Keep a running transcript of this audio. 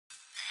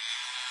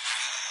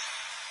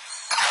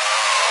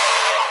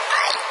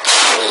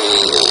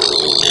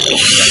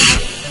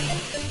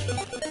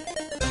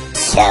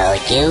So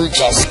you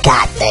just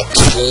got the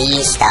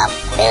keys to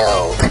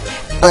build,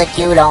 but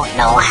you don't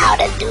know how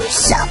to do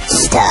some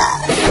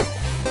stuff.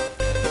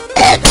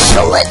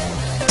 Excellent.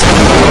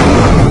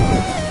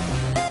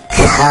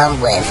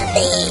 Come with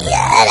me,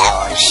 and I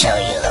will show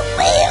you the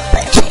way of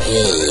the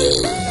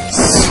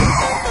keys.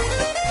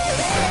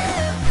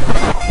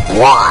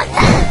 1.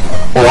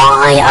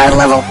 Why are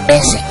levels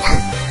missing?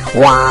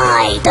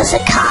 Why does the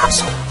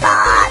console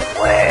not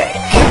work?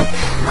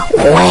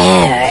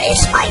 Where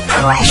is my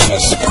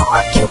precious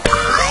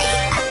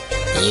porcupine?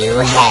 You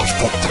have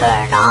to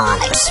turn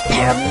on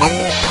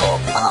experimental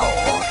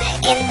mode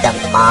in the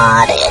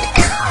modded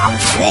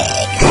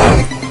config.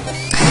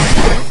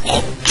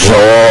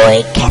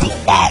 Enjoy getting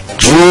that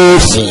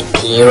juicy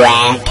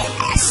P-rank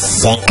and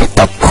sink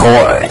the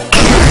pork.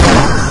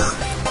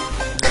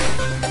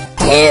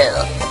 2.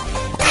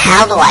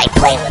 How do I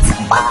play with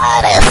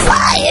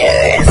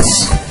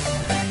modifiers?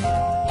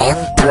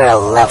 Enter a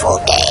level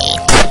gate.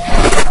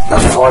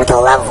 Before the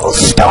level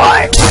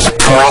starts,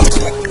 press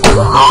the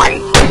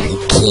taunt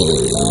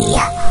key.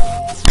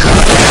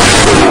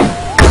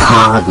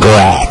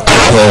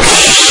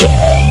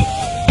 Congratulations.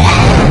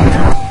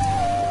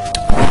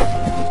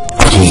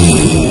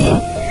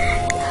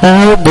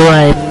 How do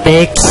I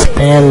make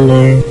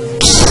spellings?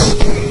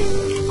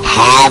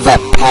 Have a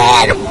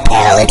pattern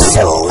palette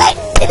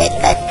selected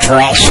in the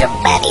treasure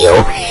menu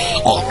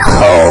and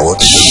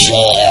hold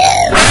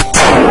shift.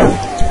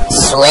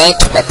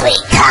 Switch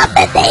between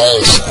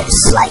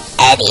combinations like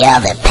any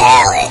other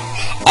palette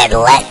and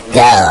let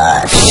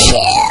go of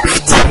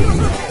shift.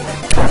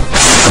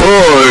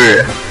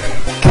 4.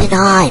 Can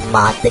I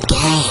mod the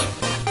game?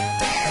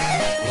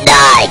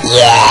 Not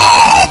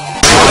yet.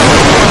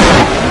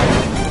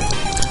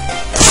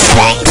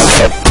 Thanks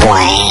for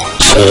playing,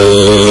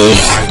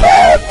 Chief.